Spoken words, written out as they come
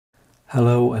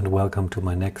Hello and welcome to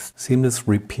my next seamless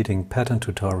repeating pattern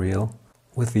tutorial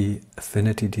with the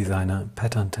Affinity Designer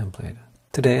Pattern Template.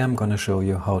 Today I'm going to show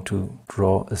you how to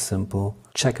draw a simple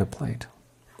checker plate.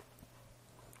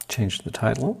 Change the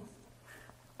title.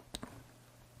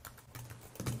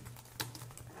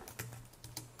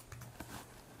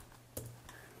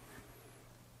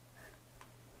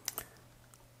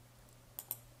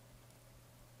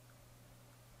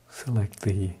 Select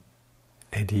the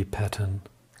AD pattern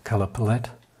color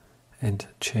palette and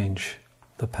change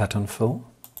the pattern fill.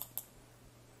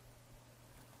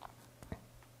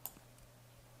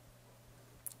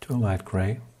 To light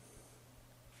gray.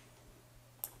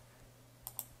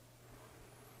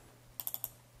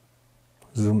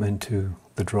 Zoom into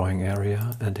the drawing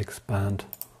area and expand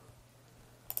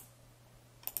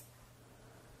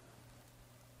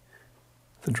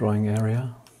the drawing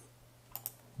area.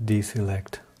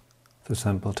 Deselect the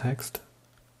sample text.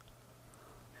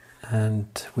 And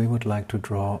we would like to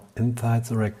draw inside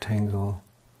the rectangle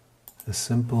a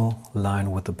simple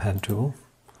line with the pen tool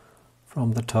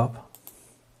from the top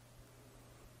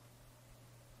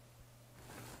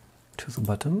to the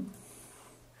bottom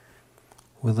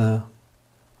with a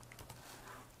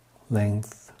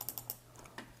length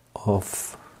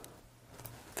of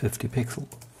 50 pixels.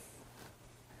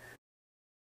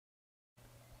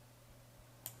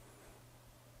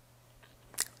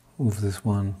 Move this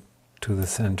one to the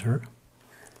center.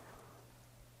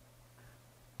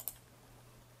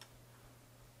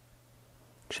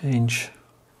 Change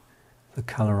the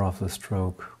color of the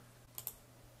stroke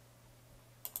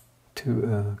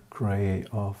to a gray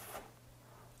of,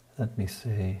 let me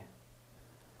say,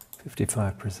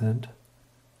 55%.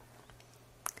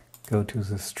 Go to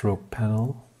the stroke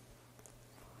panel.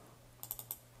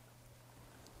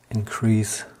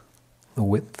 Increase the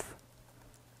width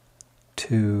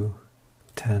to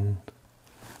 10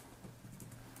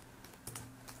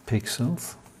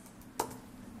 pixels.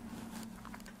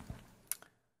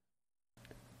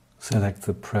 Select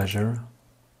the pressure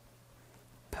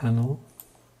panel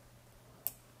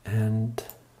and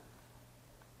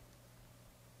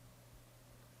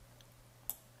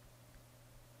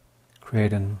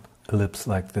create an ellipse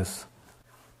like this.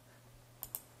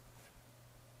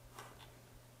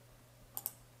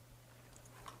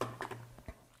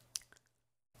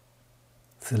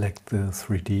 Select the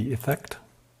 3D effect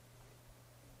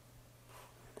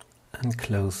and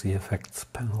close the effects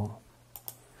panel.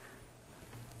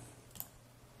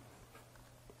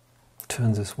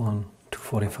 Turn this one to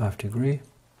 45 degrees.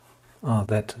 Oh,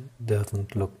 that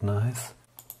doesn't look nice.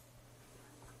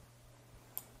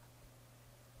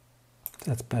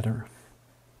 That's better.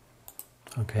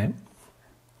 Okay.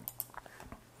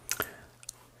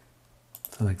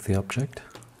 Select the object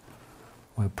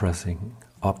while pressing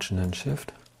Option and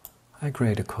Shift. I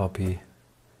create a copy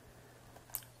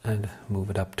and move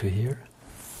it up to here,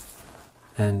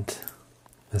 and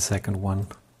the second one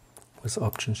with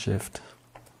Option Shift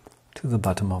to the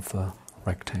bottom of the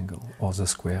rectangle or the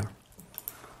square.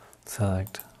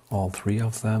 Select all three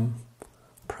of them,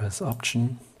 press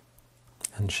Option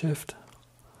and Shift,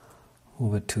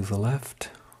 move it to the left,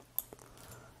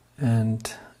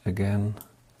 and again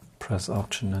press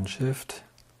Option and Shift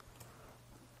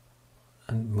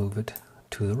and move it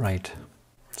to the right.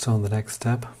 So in the next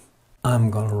step I'm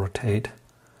going to rotate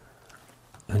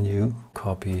a new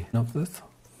copy of this.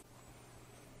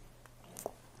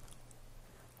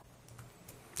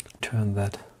 Turn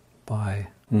that by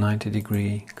 90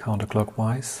 degrees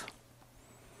counterclockwise.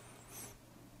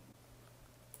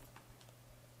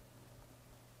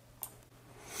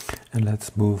 And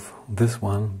let's move this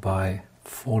one by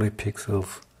 40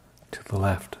 pixels to the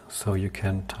left, so you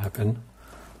can type in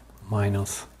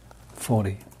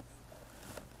 -40.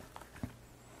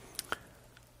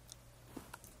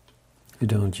 You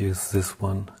don't use this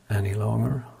one any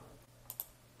longer,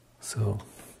 so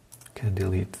you can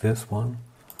delete this one,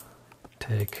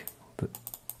 take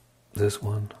this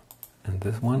one and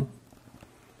this one,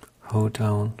 hold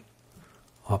down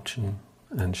Option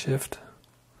and Shift,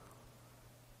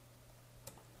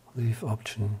 leave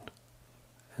Option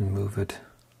and move it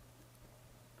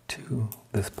to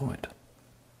this point.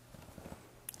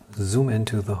 Zoom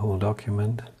into the whole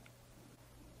document,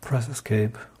 press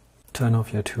Escape, turn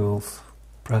off your tools,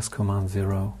 press Command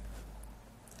 0,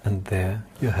 and there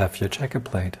you have your checker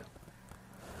plate.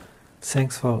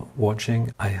 Thanks for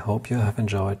watching. I hope you have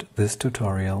enjoyed this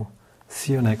tutorial.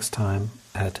 See you next time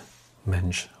at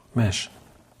Mensch Mesh.